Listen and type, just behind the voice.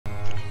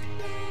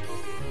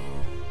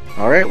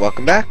Alright,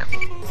 welcome back.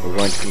 We're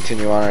going to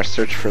continue on our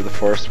search for the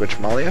Forest Witch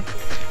Malia.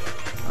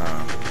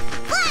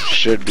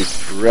 Should be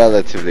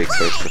relatively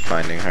close to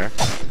finding her.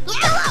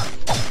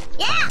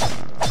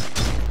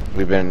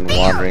 We've been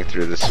wandering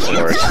through this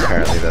forest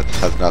apparently that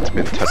has not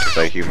been touched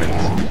by humans.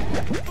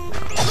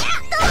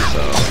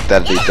 So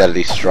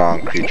deadly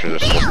strong creatures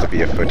are supposed to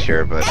be afoot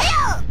here, but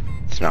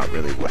it's not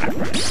really what I'm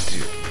running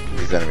into.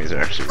 These enemies are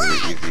actually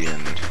really easy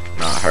and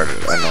not hard,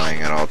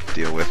 annoying at all to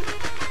deal with.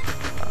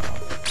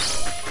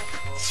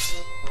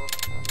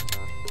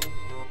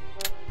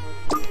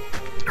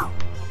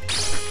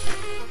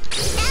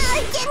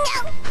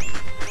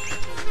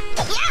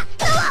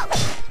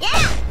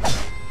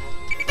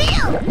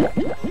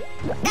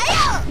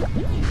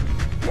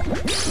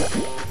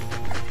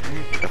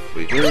 Up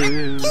we go.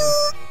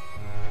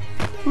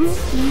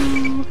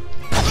 Woo-hoo.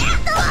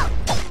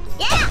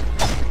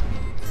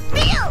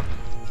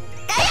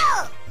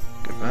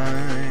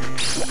 Goodbye.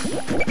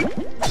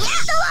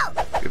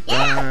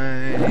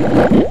 Goodbye.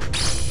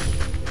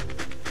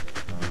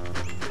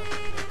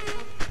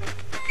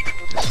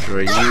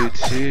 Destroy you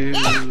too.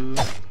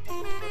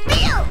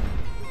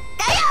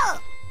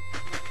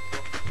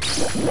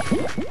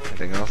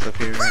 Anything else up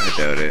here? I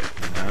doubt it.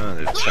 Oh,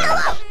 there's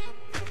trash.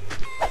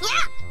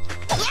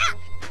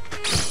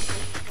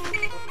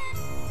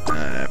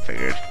 I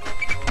figured.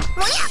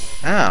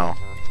 Ow!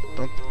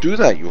 Don't do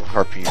that, you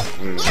harpy,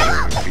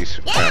 piece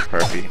of crap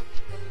harpy.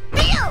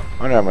 I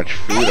wonder how much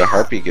food a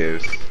harpy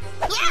gives.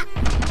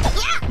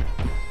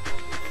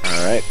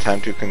 Alright,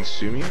 time to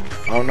consume you?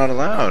 Oh, I'm not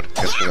allowed.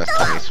 Guess the next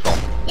time he's full.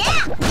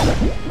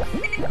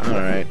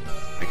 Alright.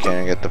 I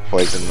can't get the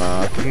poison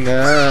moth.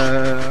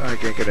 No, I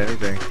can't get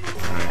anything.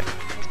 Alright.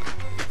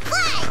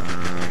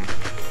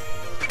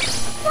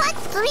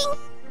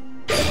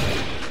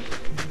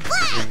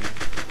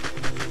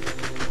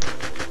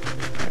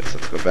 Alright, so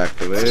let's go back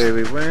the way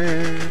we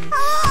went.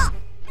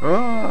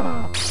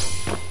 Oh.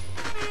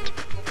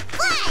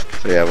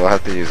 So yeah, we'll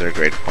have to use our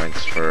great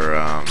points for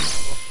at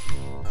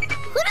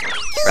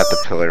the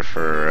pillar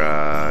for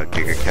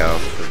Giga-Cal,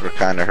 because we're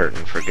kinda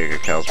hurting for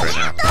Giga-Cals right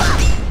now.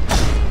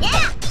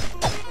 Damn it.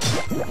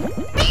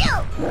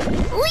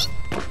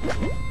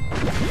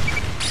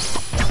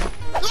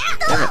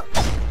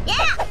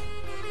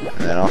 And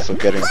then also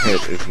getting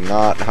hit is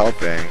not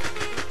helping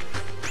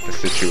the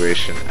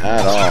situation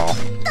at all.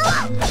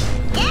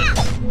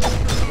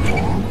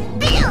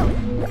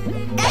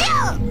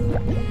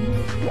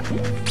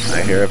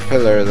 I hear a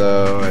pillar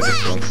though, I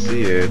just don't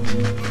see it.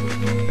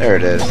 There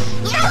it is.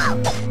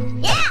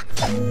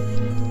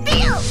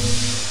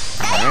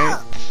 Alright,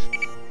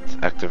 let's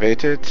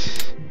activate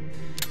it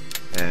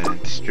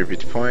and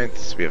distribute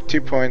points. We have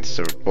 2 points,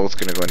 so we're both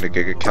gonna go into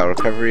Giga-Cal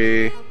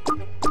recovery.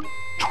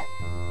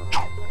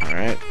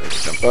 Alright,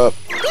 let's jump up.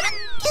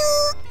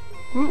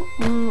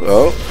 Woo-hoo.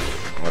 Oh,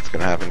 what's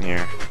gonna happen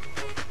here?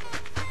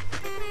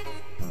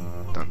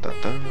 Dun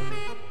dun dun.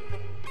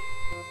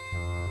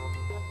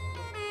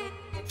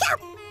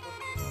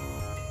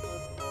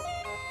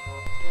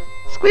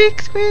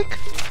 Squeak, squeak!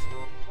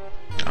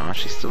 Oh,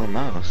 she's still a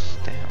mouse.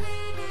 Damn.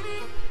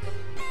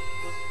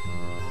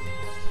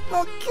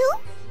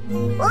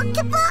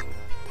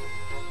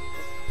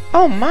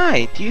 Oh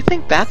my, do you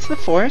think that's the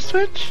Forest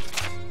Witch?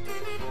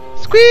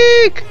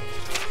 Squeak!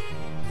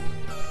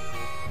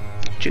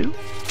 Choo?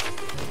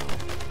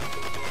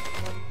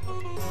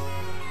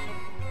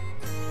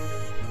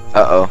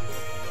 Uh-oh.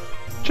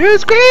 Choo,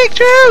 squeak,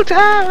 choo!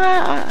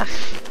 Ah!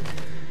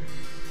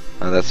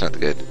 Oh, that's not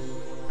good.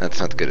 That's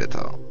not good at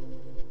all.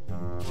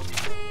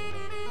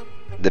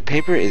 The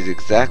paper is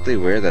exactly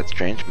where that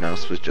strange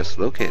mouse was just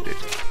located.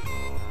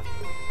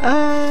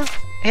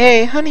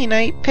 Hey, Honey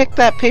Knight, pick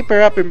that paper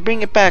up and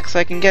bring it back so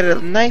I can get a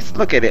nice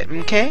look at it,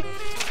 okay?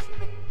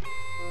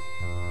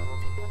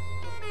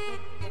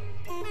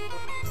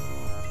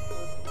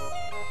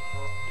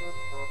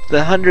 The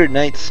 100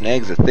 Knight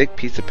snags a thick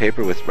piece of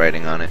paper with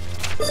writing on it.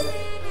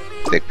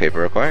 Thick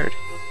paper acquired.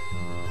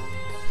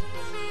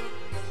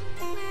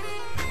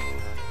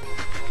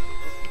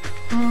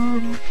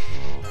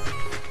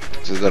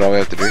 So is that all we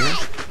have to do here?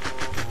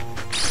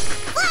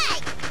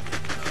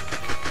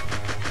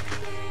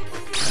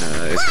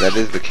 If that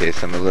is the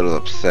case, I'm a little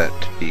upset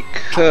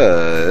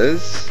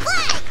because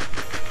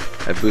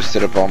I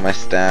boosted up all my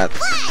stats,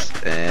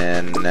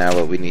 and now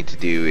what we need to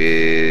do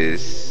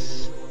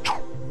is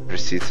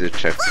proceed to the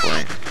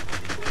checkpoint.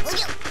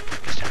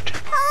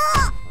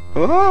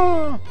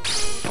 Oh!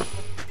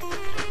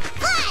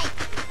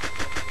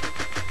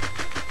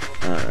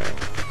 Alright.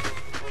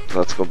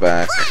 Let's go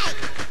back.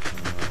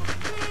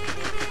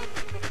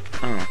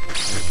 Oh, I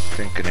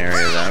think an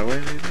area that way,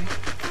 maybe?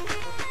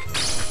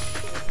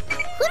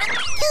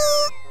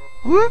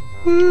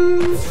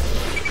 Woohoo!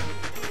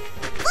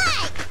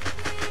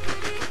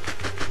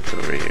 What's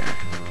over here?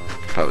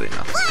 Probably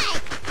nothing.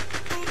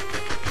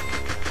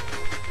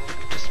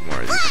 Just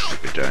more of these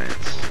stupid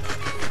giants.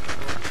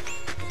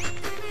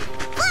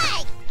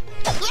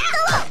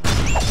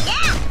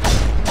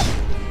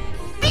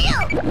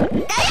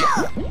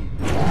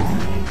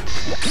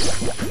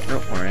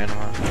 Nope, more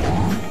anima.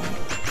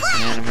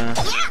 Anima.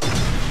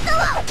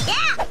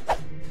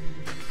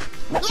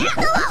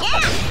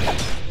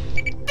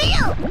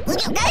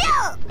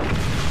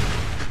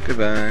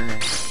 Bye.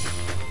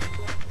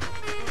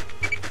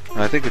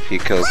 I think if he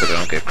kills it, I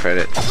don't get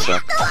credit, so.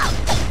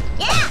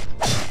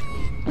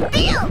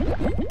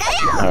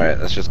 Alright,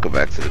 let's just go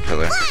back to the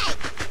pillar.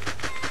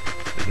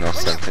 There's no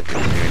sense in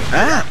continuing.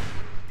 Ah!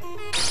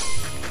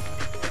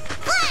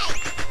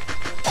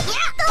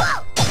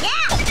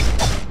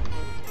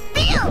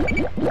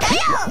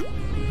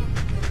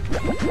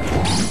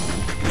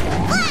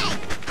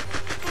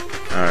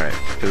 Alright,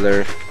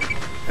 pillar.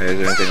 Is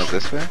there anything up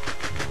this way?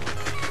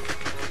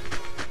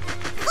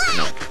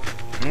 No.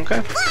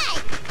 Okay.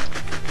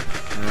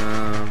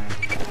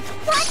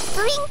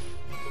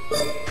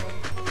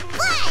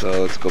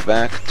 So let's go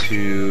back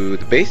to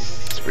the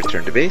base.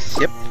 Return to base.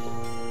 Yep.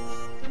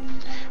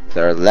 With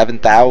our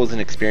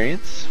 11,000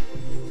 experience.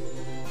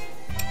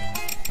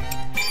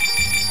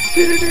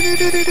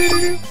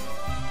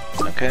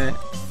 Okay.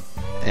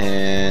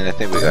 And I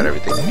think we got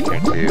everything in here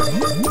too.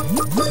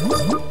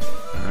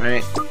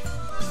 Alright.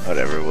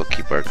 Whatever, we'll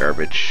keep our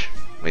garbage.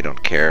 We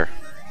don't care.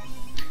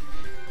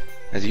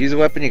 As you use a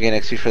weapon, you gain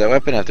XP for that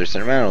weapon. After a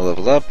certain amount, it will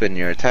level up, and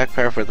your attack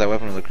power for that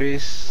weapon will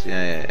increase.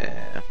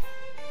 Yeah.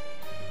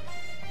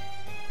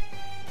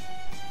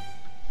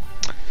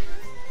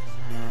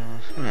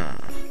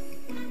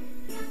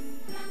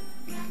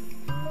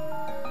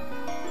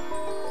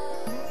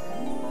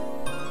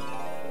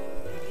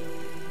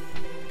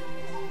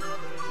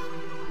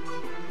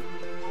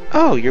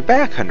 Oh, you're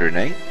back, Hundred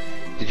Knight.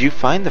 Did you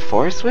find the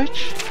Forest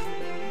Switch?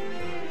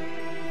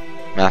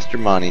 Master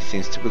Mani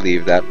seems to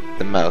believe that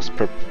the mouse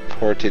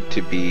purported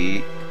to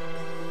be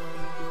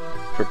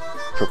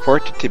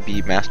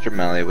Master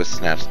Melee was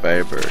snatched by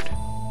a bird.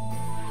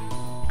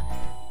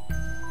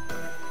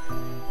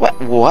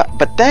 What?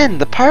 But then,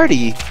 the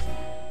party!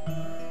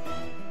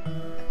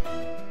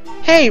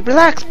 Hey,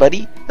 relax,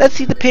 buddy. Let's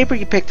see the paper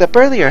you picked up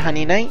earlier,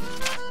 Honey Knight.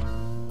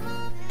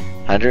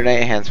 Hundred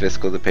Knight hands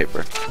Visco the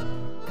paper.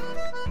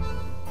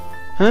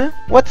 Huh?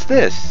 What's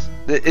this?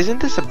 Isn't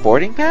this a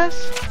boarding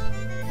pass?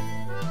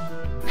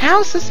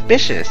 How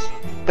suspicious!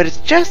 But it's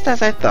just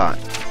as I thought.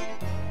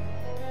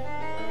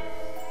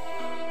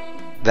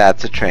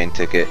 That's a train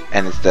ticket,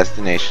 and its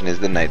destination is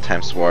the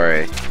nighttime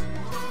soiree.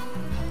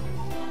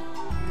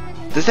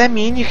 Does that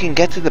mean you can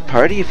get to the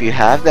party if you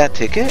have that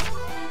ticket?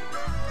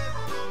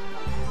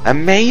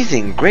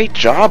 Amazing! Great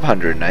job,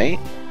 Hundred Knight!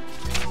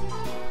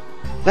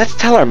 Let's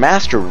tell our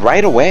master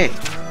right away!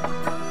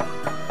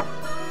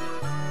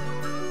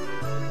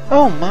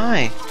 Oh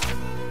my!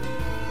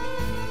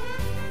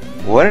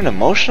 What an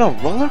emotional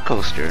roller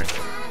coaster!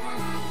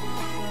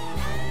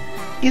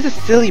 He's a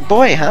silly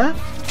boy, huh?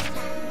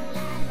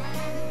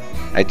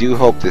 I do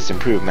hope this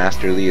improved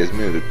Master Leah's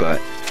mood, but...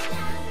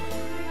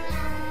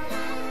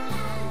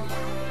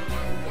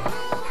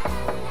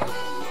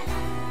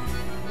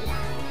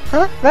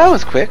 Huh? That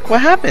was quick.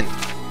 What happened?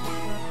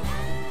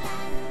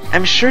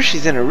 I'm sure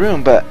she's in her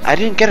room, but I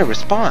didn't get a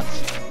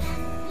response.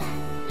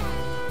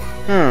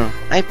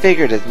 I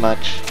figured as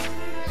much.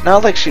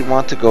 Not like she'd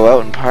want to go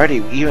out and party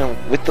even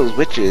with those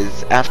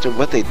witches after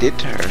what they did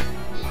to her.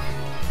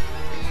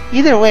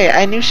 Either way,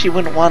 I knew she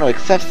wouldn't want to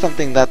accept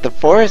something that the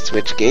Forest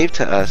Witch gave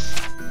to us.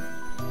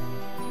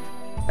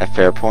 A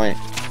fair point.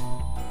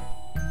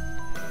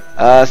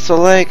 So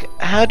like,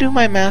 how do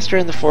my master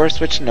and the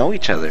Forest Witch know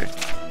each other?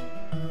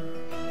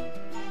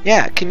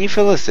 Yeah, can you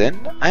fill us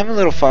in? I'm a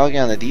little foggy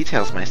on the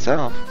details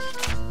myself.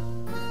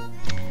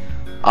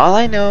 All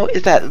I know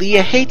is that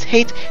Leah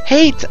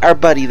hates our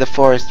buddy the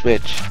Forest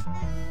Witch.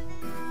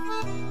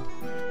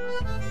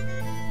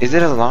 Is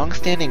it a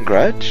long-standing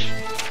grudge?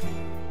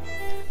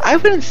 I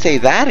wouldn't say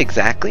that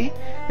exactly.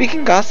 We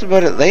can gossip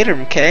about it later,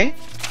 okay?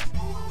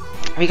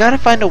 We gotta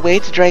find a way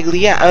to drag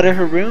Leah out of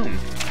her room.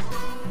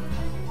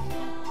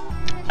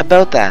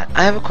 About that,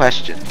 I have a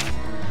question.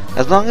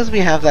 As long as we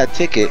have that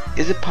ticket,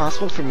 is it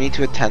possible for me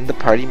to attend the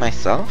party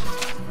myself?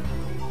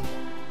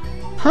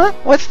 Huh?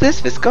 What's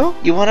this, Visco?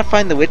 You wanna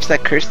find the witch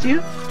that cursed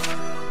you?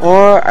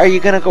 Or are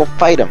you gonna go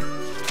fight him?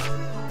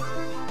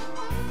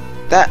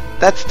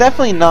 That's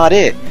definitely not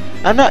it.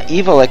 I'm not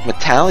evil like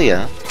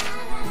Metalia.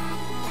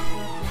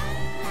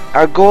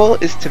 Our goal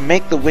is to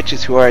make the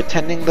witches who are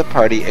attending the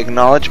party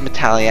acknowledge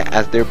Metalia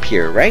as their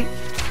peer, right?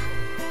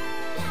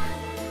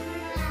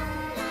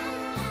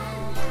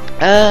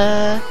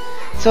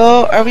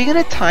 So are we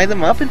gonna tie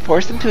them up and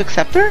force them to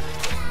accept her?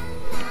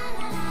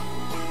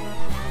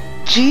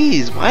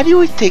 Jeez, why do you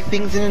always take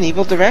things in an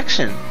evil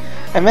direction?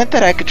 I meant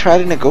that I could try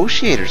to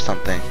negotiate or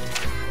something.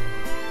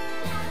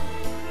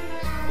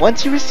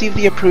 Once you receive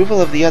the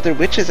approval of the other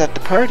witches at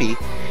the party,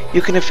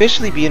 you can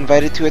officially be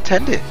invited to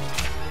attend it.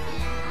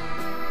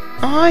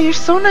 Aw, you're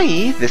so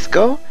naive,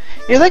 Visco.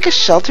 You're like a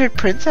sheltered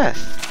princess.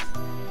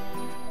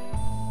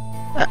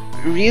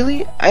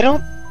 Really? You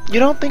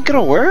don't think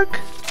it'll work?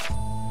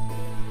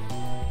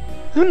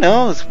 Who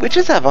knows?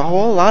 Witches have a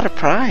whole lot of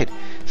pride,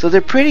 so they're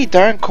pretty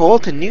darn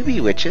cold to newbie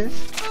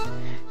witches.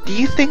 Do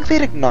you think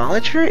they'd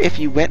acknowledge her if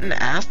you went and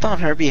asked on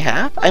her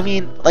behalf? I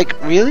mean,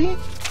 like, really?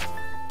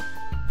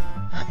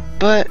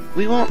 But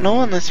we won't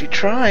know unless we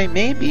try,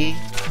 maybe.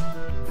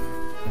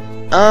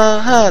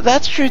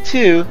 That's true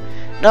too.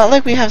 Not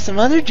like we have some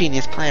other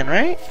genius plan,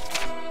 right?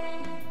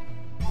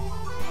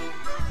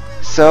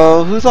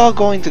 So, who's all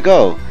going to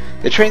go?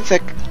 The train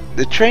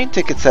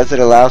ticket says it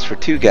allows for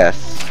 2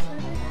 guests.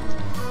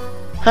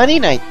 Honey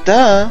Knight,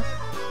 duh!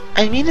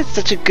 I mean, it's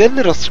such a good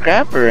little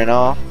scrapper and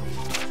all.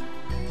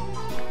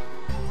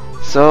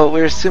 So,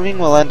 we're assuming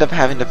we'll end up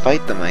having to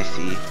fight them, I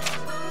see.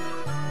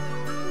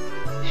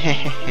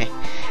 Hehehe.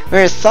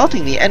 We're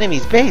assaulting the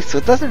enemy's base, so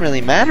it doesn't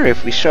really matter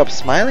if we show up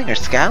smiling or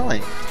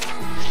scowling.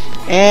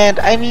 And,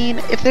 I mean,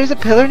 if there's a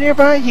pillar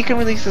nearby, he can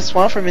release the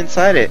swamp from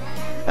inside it.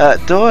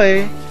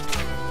 Doi.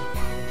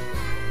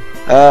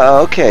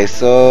 Okay,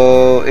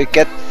 so it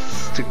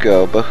gets to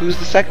go, but who's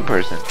the second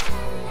person?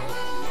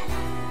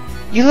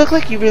 You look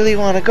like you really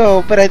want to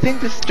go, but I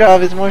think this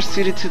job is more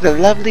suited to the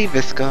lovely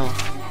Visco.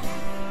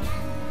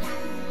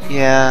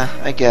 Yeah,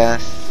 I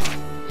guess.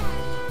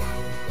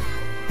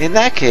 In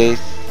that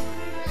case,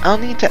 I'll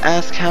need to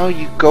ask how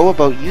you go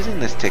about using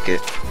this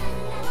ticket.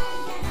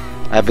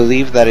 I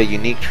believe that a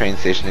unique train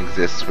station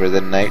exists where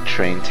the night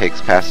train takes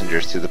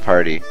passengers to the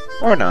party.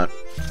 Or not.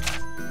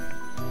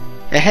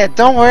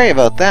 Don't worry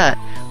about that.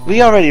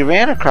 We already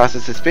ran across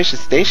a suspicious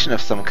station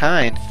of some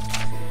kind.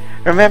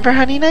 Remember,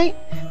 Honey Knight?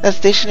 That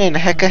station in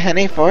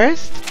Hekahene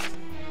Forest?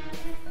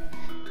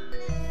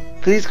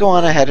 Please go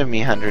on ahead of me,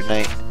 100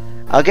 Knight.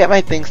 I'll get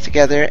my things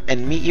together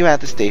and meet you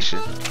at the station.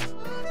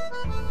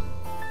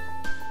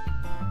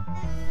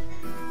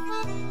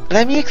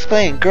 Let me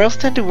explain. Girls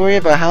tend to worry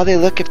about how they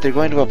look if they're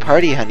going to a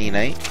party, Honey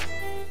Knight.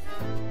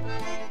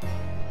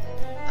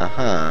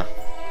 Uh-huh.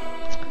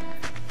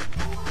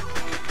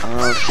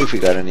 Let's see if we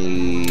got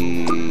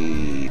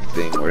anything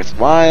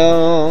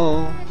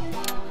worthwhile.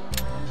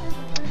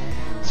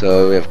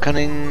 So we have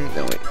cunning.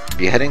 No wait,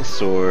 beheading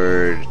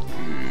sword.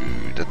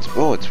 That's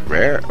it's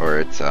rare or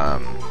it's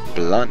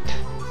blunt.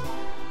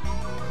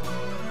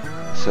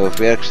 So if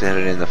we actually had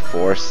it in the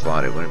 4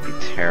 slot, it wouldn't be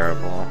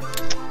terrible.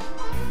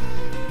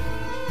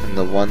 In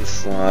the 1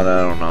 slot,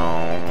 I don't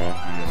know.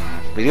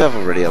 We do have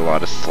already a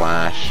lot of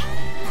slash.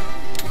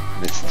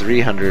 And it's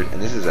 300,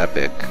 and this is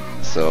epic,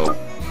 so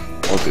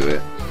we'll do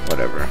it.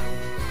 Whatever.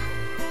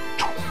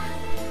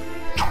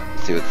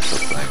 Let's see what this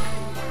looks like.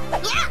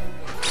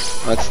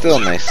 Oh, it's still a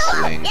nice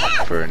swing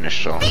for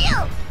initial. Okay,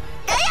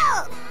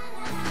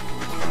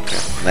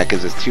 and that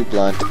gives us 2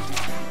 blunt,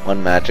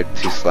 1 magic,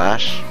 2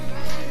 slash,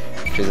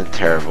 which isn't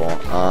terrible.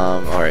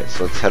 Alright,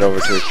 so let's head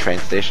over to the train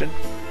station.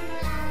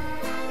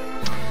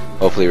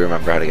 Hopefully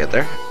remember how to get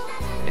there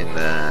in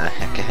the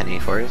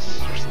Hekahene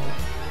Forest or something.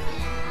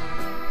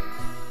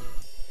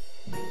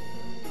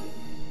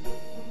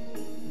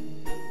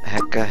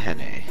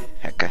 Hekahene.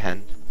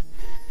 Hekahen.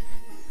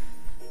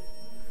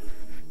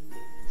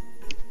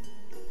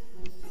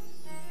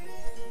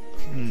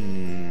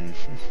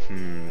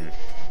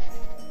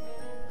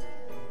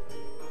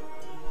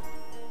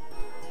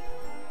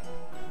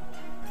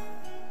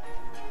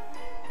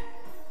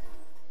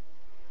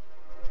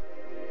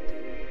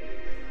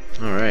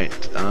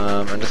 Alright,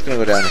 I'm just gonna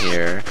go down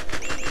here.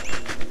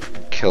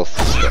 Kill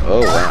Cisco.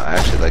 Oh wow, I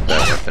actually like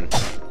that weapon.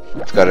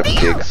 It's got a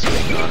big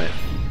swing on it.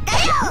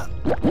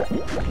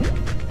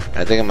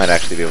 I think I might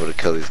actually be able to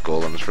kill these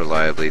golems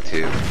reliably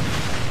too.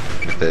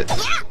 With it.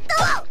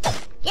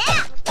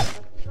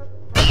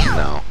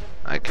 No,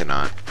 I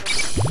cannot.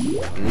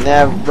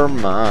 Never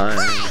mind.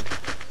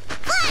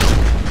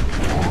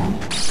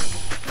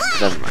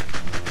 Never mind.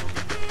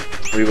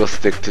 We will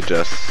stick to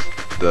just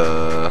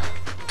the...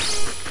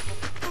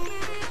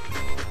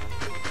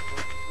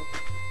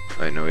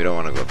 Wait, no, we don't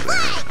want to go up there.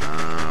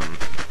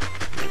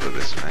 We'll go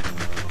this way.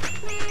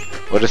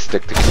 We'll just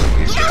stick to killing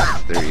these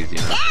guys. They're easy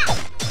enough.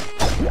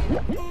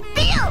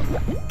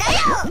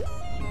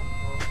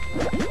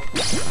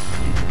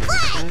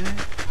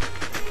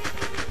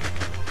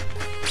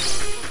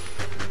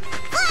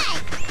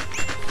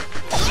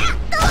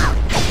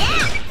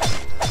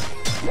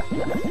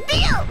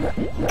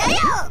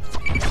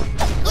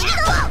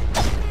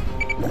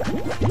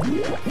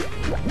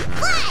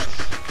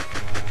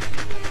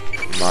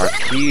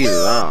 Marquis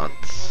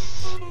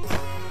Lance.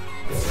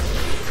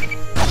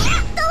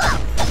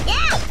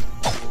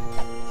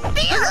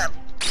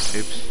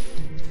 Oops.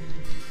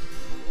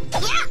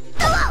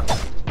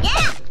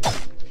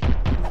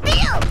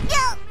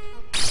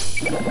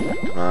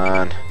 Come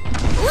on.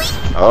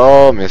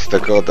 Oh,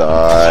 mystical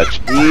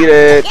dodge. Eat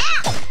it!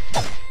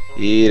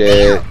 Eat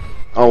it.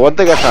 Oh, one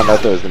thing I found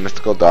out though is the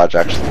mystical dodge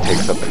actually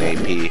takes up an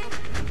AP,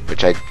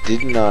 which I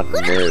did not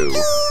know.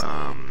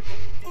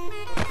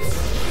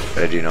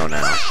 But I do know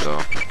now,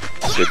 so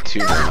good to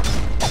know.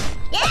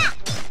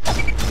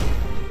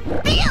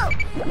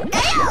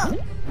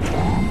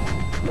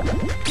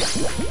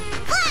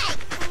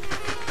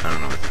 I don't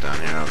know what's down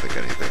here, I don't think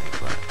anything,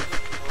 but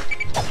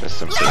just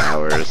some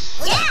flowers.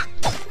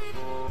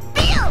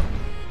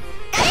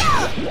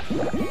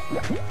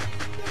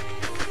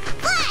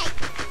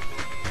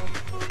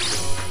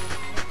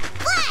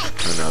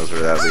 Who knows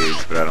where that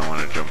leads, but I don't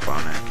want to jump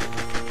on it.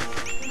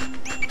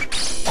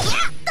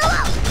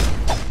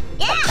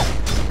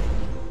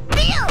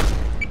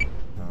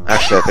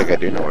 Actually, I think I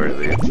do know where it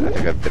leads. I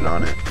think I've been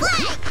on it.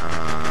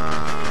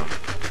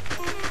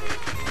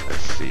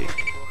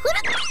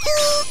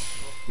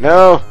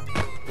 No!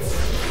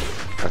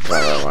 That's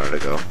not where I wanted to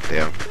go.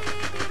 Damn.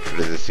 What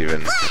is this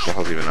even? What the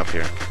hell's even up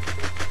here?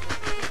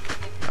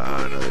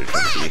 Another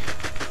jumpy.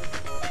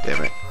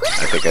 Damn it.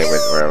 I think I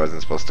went where I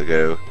wasn't supposed to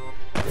go.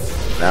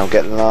 Now I'm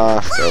getting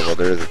lost. Oh, well,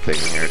 there is a thing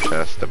in here,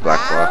 chest. A black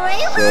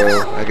box.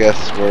 So, I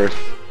guess worth...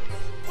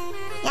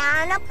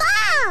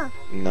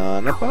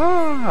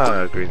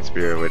 Nanaba! Green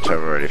Spear, which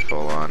I'm already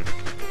full on.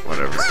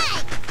 Whatever.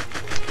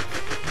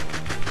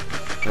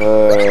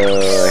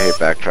 I hate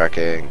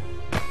backtracking.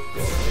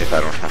 If I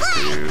don't have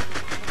to.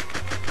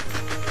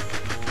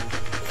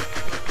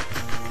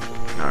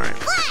 Alright.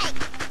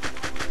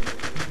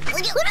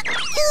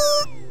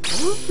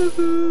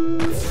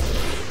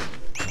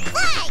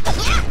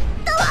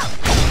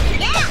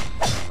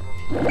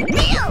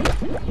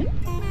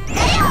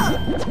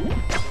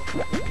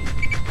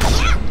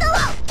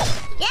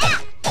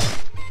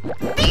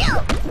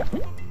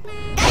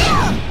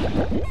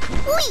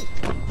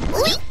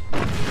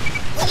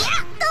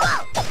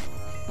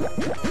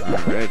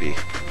 Alrighty.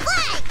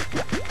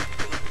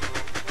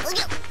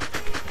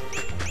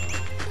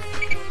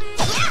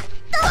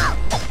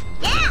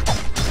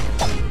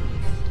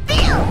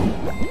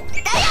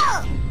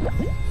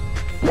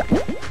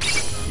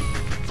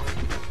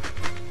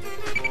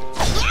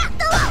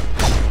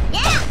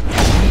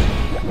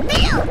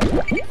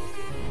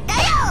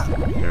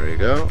 There we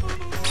go.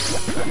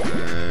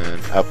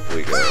 And up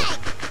we go.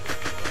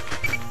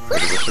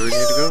 Is this where we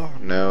need to go?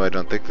 No, I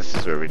don't think this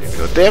is where we need to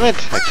go. Damn it!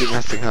 I keep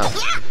messing up.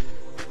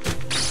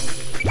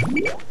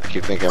 I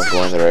keep thinking I'm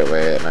going the right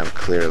way, and I'm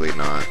clearly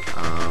not.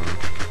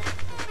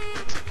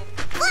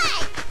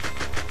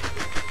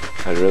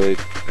 I really...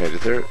 Wait,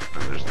 is there... Oh,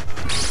 there's...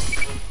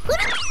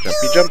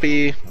 Jumpy,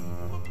 jumpy!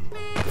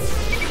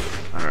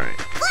 Alright.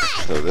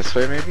 So this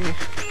way, maybe?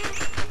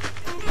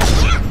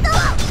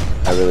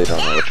 I really don't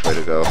know which way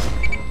to go.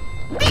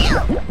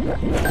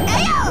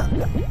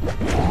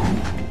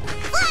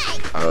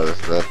 Oh,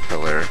 there's that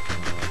pillar.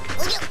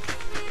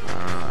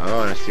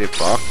 Oh, and I see a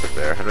box up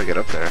there. How do I get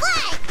up there?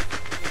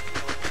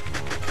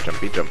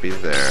 Jumpy,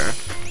 jumpy's there.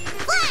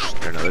 Is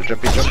there another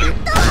jumpy, jumpy?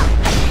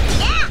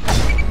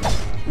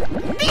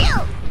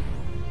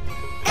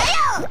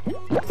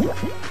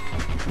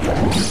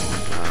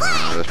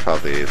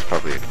 It's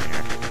probably in here.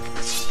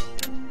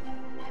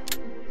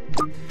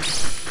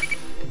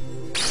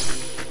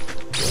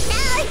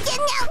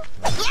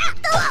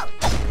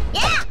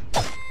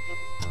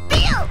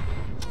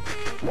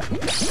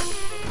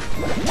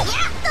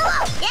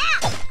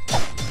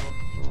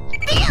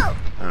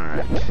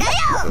 Alright,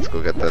 let's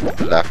go get that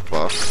black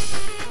box.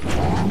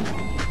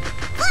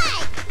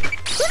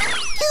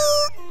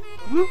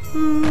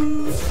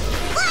 Woohoo!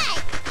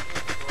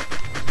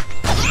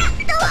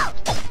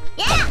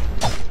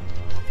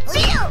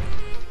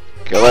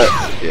 Kill it!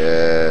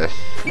 Yes!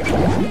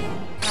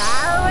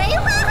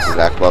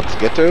 Black box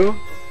get to?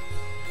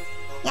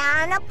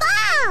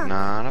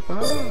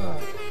 Nanaba!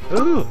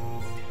 Ooh!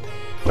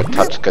 What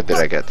touch cut did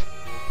I get?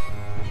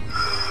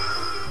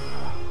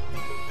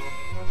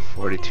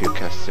 42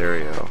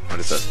 Caserio. What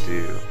does that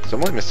do? So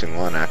I'm only missing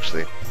one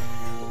actually.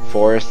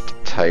 Forest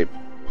type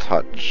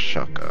touch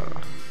shaka.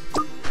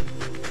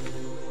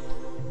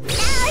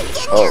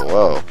 Oh,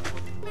 whoa.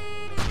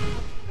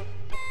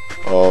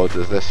 Oh,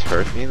 does this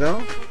hurt me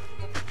though?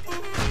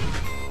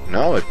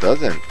 No, it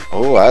doesn't.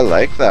 Oh, I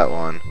like that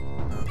one.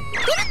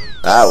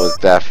 That was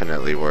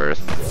definitely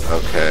worth.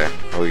 Okay,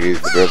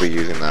 we'll be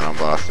using that on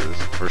bosses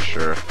for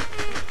sure.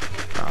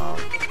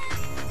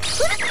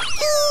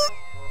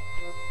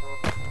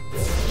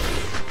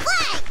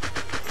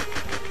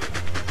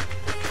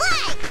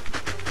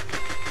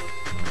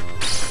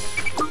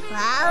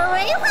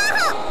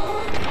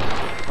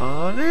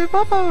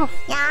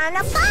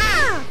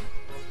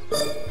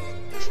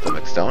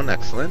 Stomach stone,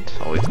 excellent.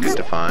 Always good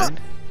to find.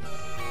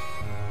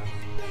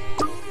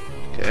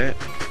 Okay.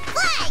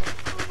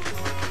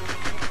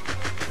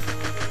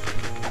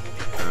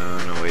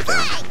 No way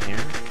down from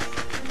here.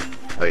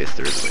 Oh yes,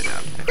 there is a way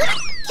down.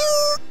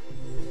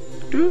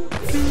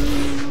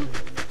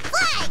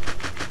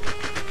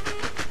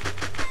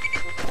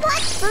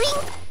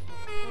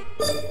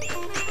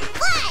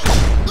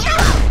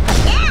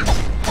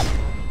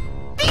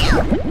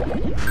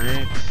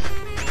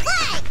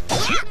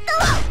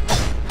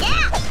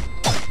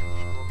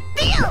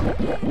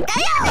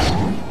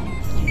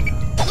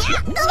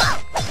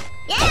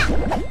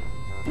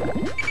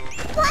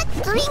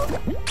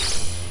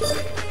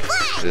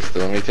 Is this the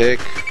one we take?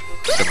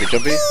 Jumpy,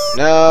 jumpy?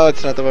 No,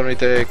 it's not the one we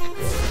take.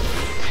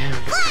 Damn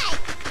it.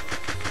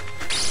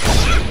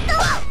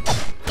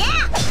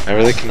 I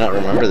really cannot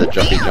remember the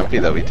jumpy, jumpy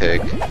that we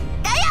take.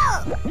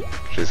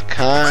 Which is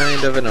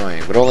kind of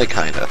annoying, but only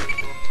kinda.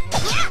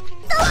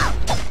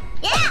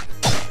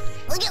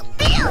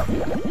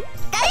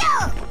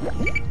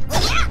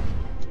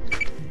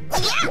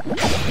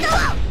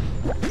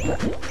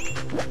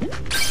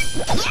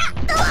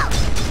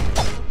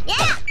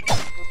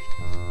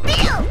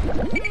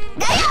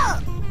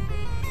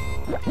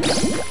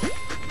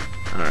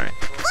 Alright.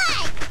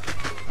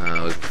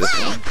 Was it this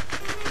one?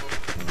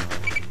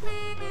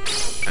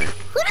 Right.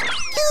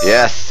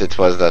 Yes, it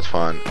was that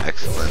fun.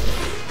 Excellent.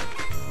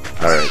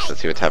 Alright,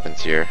 let's see what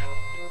happens here.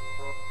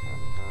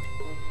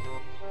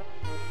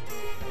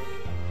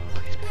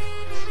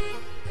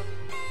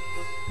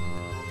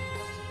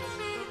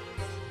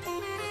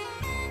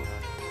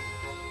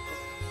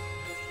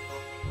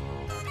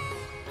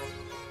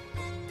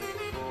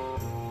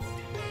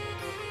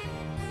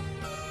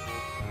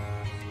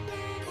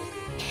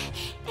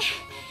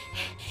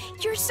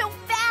 You're so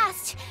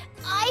fast!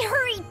 I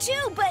hurried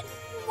too, but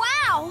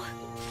wow!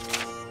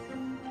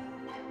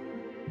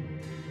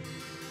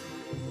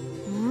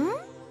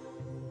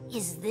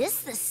 Is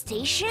this the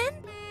station?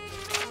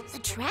 The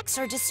tracks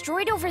are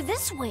destroyed over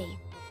this way.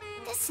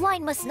 This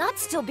line must not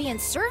still be in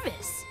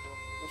service.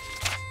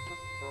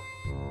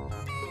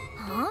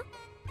 Huh?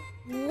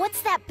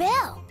 What's that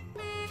bell?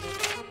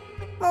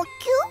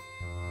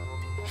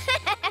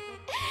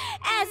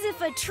 As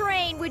if a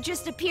train would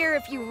just appear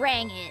if you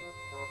rang it.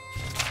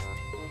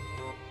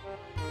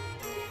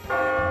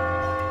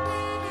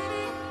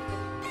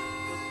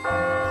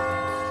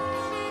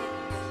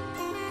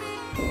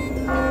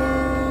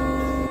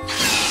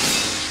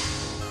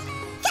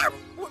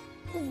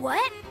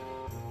 What?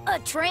 A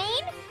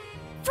train?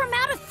 From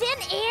out of thin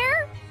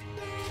air?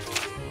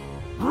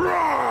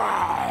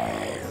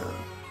 Rawr!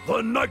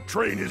 The night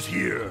train is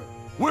here.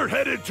 We're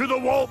headed to the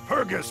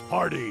Walpurgis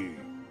party.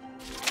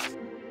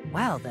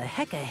 Wow, the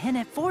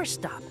Heka-Hennet 4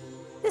 stop.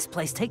 This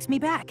place takes me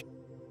back.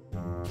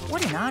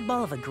 What an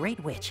oddball of a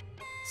great witch.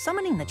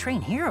 Summoning the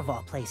train here of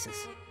all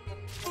places.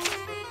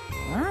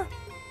 Huh?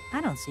 I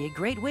don't see a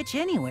great witch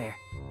anywhere.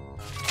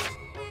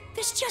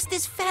 There's just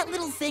this fat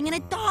little thing and a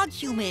dog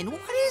human.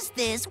 What is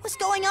this? What's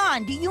going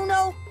on? Do you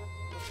know?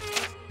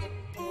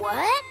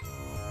 What?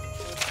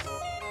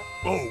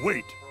 Oh,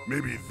 wait.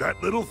 Maybe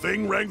that little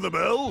thing rang the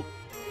bell?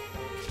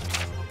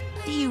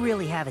 Do you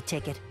really have a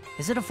ticket?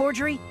 Is it a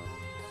forgery?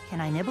 Can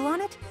I nibble on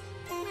it?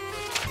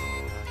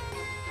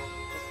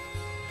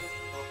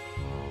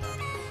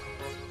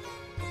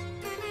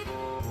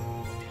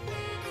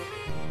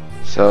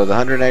 So the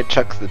Hundred Knight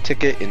chucks the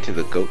ticket into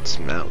the goat's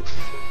mouth.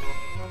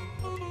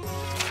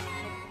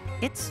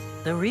 It's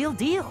the real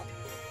deal.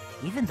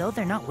 Even though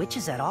they're not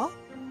witches at all?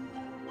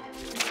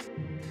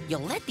 You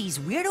let these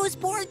weirdos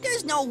board?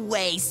 There's no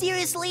way.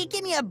 Seriously?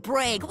 Give me a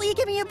break. Will you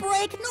give me a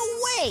break? No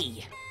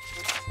way.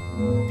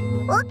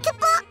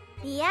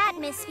 The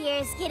atmosphere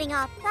is getting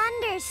all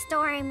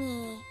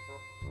thunderstormy.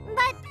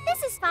 But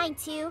this is fine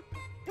too.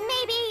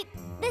 Maybe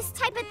this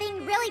type of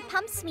thing really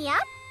pumps me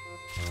up?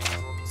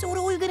 So what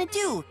are we gonna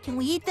do? Can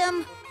we eat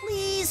them?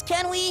 Please,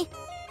 can we?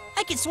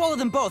 I could swallow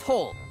them both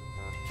whole.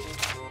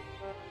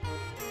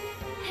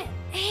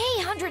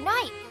 Hey, Hundred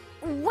Knight!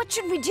 What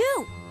should we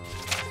do?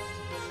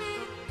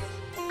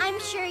 I'm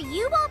sure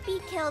you won't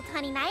be killed,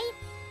 Honey Knight.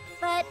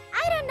 But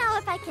I don't know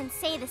if I can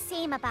say the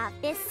same about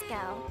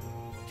Bisco.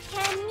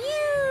 Can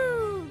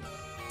you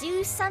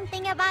do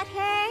something about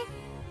her?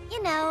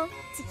 You know,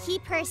 to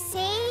keep her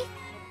safe?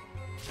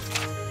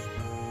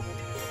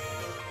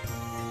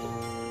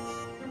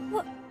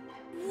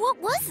 What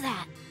was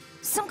that?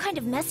 Some kind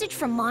of message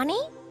from Mani?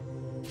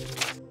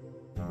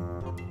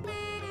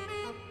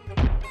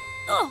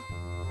 Oh!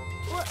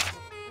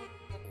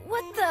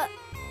 What the...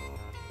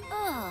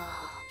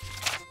 Oh...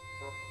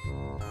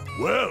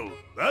 Well,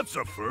 that's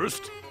a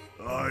first.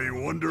 I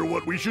wonder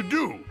what we should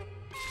do.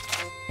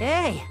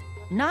 Hey,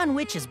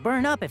 non-witches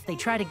burn up if they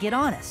try to get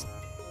on us.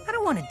 I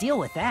don't want to deal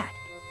with that.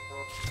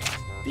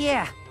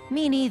 Yeah,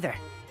 me neither.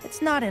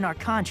 It's not in our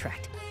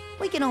contract.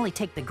 We can only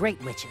take the great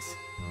witches.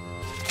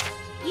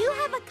 You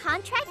have a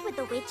contract with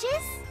the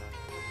witches?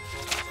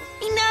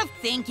 Enough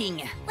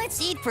thinking.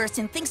 Let's eat first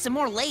and think some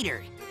more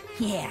later.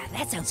 Yeah,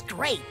 that sounds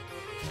great.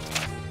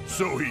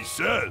 So he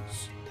says.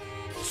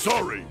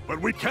 Sorry, but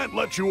we can't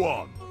let you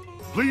on.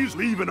 Please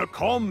leave in a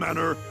calm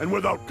manner and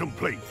without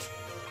complaint.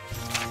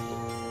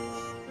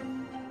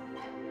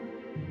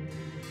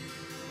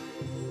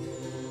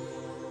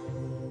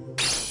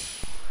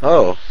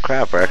 Oh,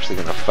 crap, we're actually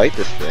gonna fight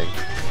this thing.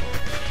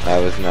 I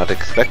was not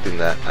expecting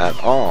that at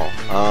all.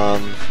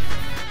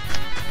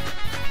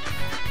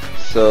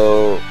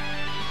 So...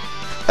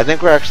 I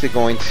think we're actually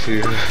going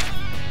to...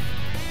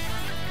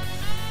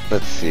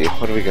 Let's see,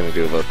 what are we gonna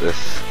do about this?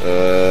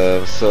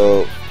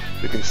 So...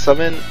 We can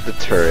summon the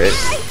turret.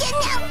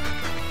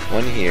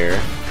 One here.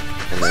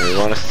 And then we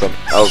want to summon...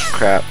 Oh,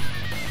 crap.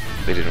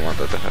 We didn't want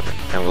that to happen.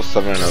 And we'll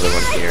summon another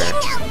one here.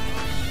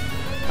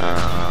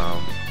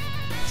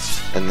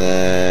 And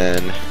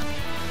then...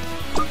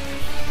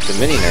 The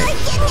Mini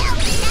Knights.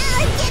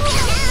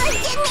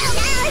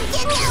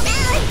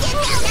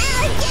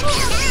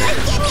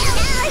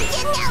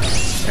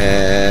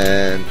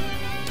 And...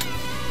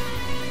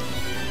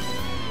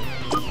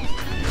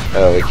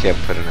 Oh, we can't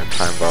put in a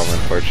time bomb,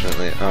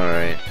 unfortunately.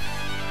 Alright.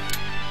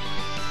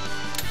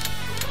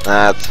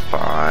 That's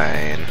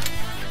fine.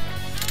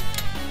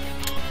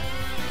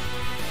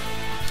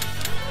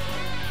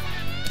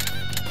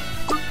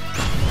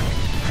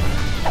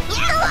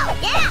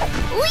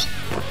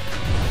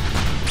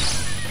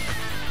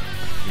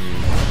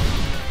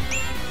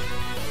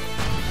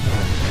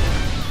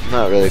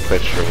 not really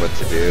quite sure what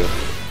to do.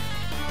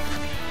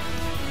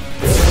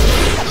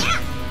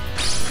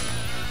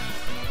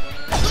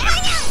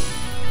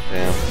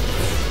 Damn.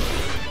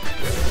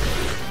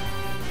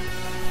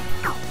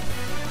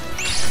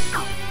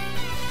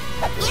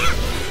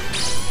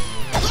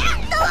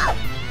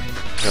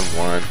 And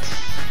once.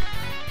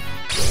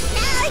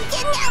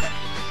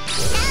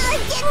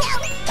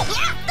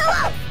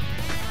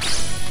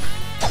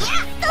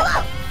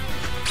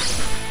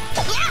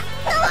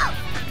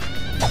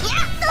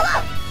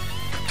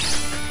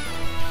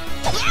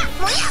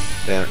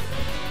 Damn it.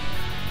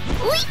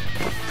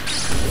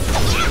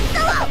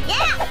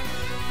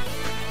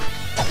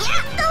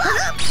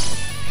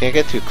 Can't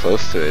get too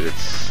close to it.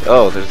 It's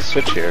oh, there's a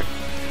switch here.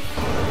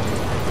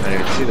 I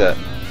didn't even see that.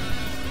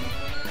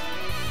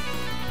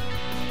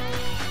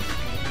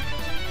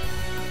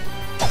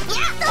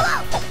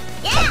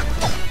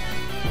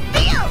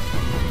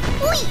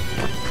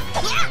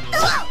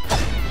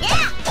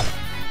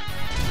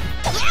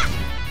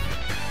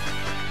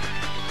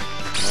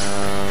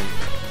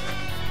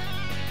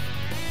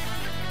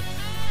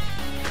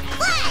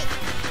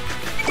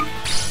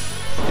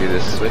 Do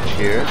this switch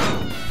here.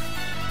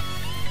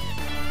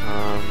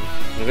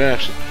 We're gonna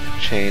actually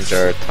change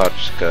our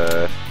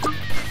Tochka.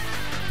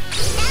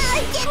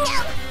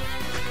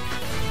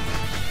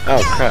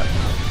 Oh crap!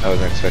 I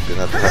wasn't expecting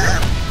that to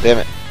happen. Damn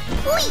it!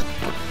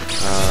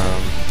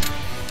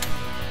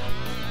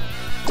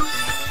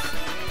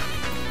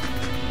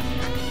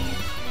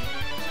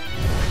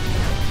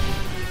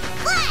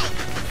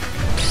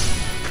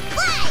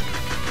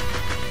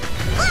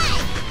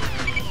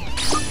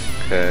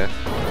 Okay.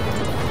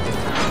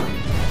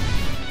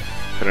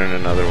 Put in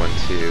another one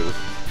too.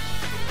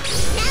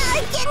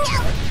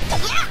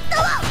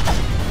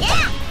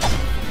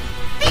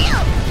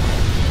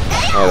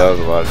 Oh, that was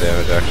a lot of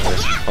damage actually.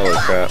 Holy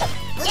crap.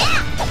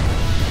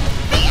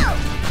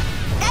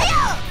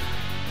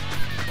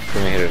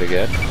 Can we hit it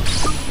again?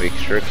 We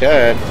sure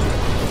can.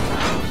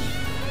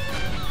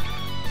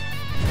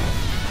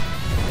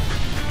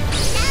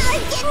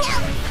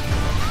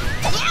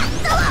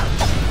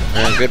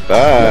 And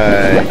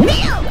goodbye.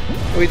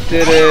 We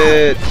did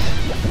it.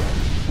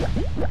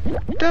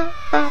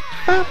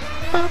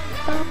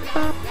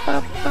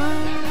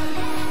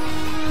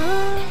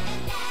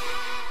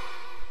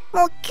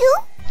 Oh,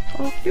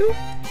 you?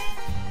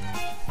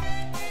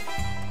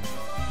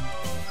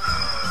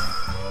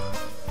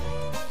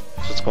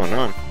 What's going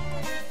on?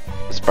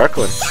 It's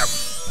sparkling.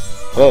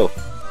 Whoa.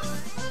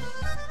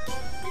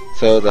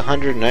 So the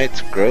 100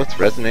 Knights growth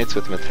resonates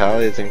with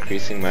Metalia's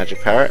increasing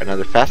magic power.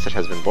 Another facet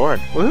has been born.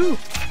 Woohoo!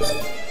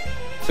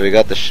 So we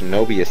got the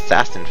Shinobi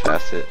Assassin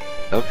facet.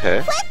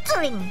 Okay.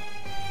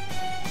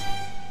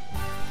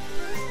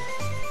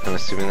 I'm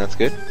assuming that's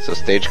good. So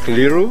stage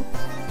clearu.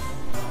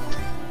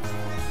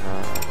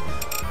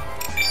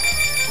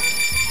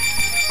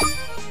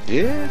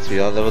 Yes, we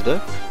all leveled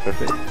up.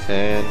 Perfect.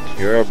 And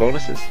here are our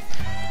bonuses.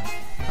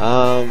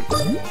 And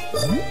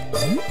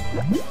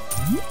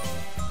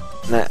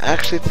I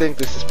actually think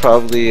this is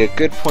probably a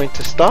good point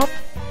to stop.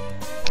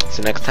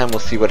 So next time we'll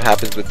see what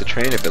happens with the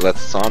train, if it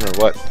lets us on or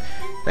what.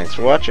 Thanks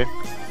for watching.